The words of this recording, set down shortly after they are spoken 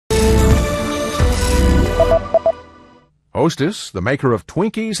Hostess, the maker of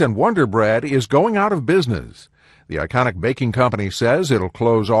Twinkies and Wonder Bread, is going out of business. The iconic baking company says it'll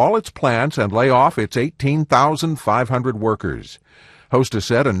close all its plants and lay off its 18,500 workers. Hostess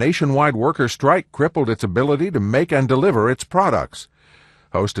said a nationwide worker strike crippled its ability to make and deliver its products.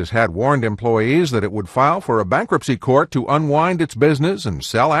 Hostess had warned employees that it would file for a bankruptcy court to unwind its business and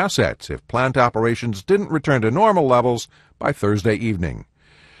sell assets if plant operations didn't return to normal levels by Thursday evening.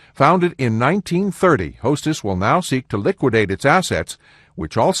 Founded in 1930, Hostess will now seek to liquidate its assets,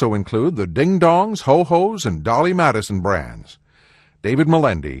 which also include the Ding Dongs, Ho-Hos, and Dolly Madison brands. David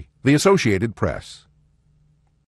Melendi, The Associated Press.